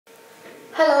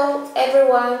Hello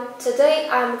everyone, today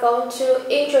I'm going to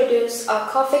introduce a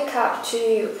coffee cup to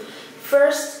you.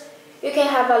 First, you can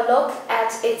have a look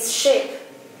at its shape.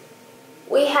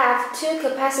 We have two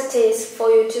capacities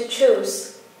for you to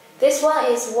choose. This one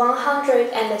is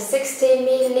 160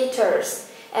 milliliters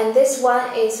and this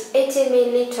one is 80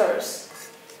 milliliters.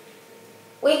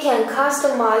 We can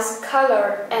customize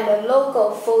color and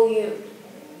logo for you.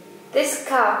 This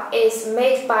cup is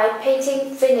made by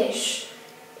painting finish.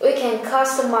 We can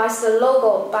customize the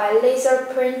logo by laser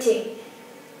printing.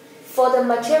 For the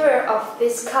material of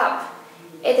this cup,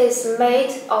 it is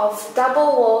made of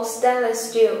double-wall stainless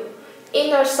steel.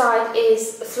 Inner side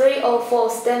is 304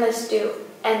 stainless steel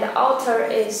and the outer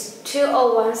is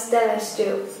 201 stainless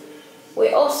steel. We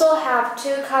also have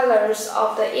two colors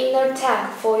of the inner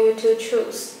tank for you to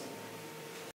choose.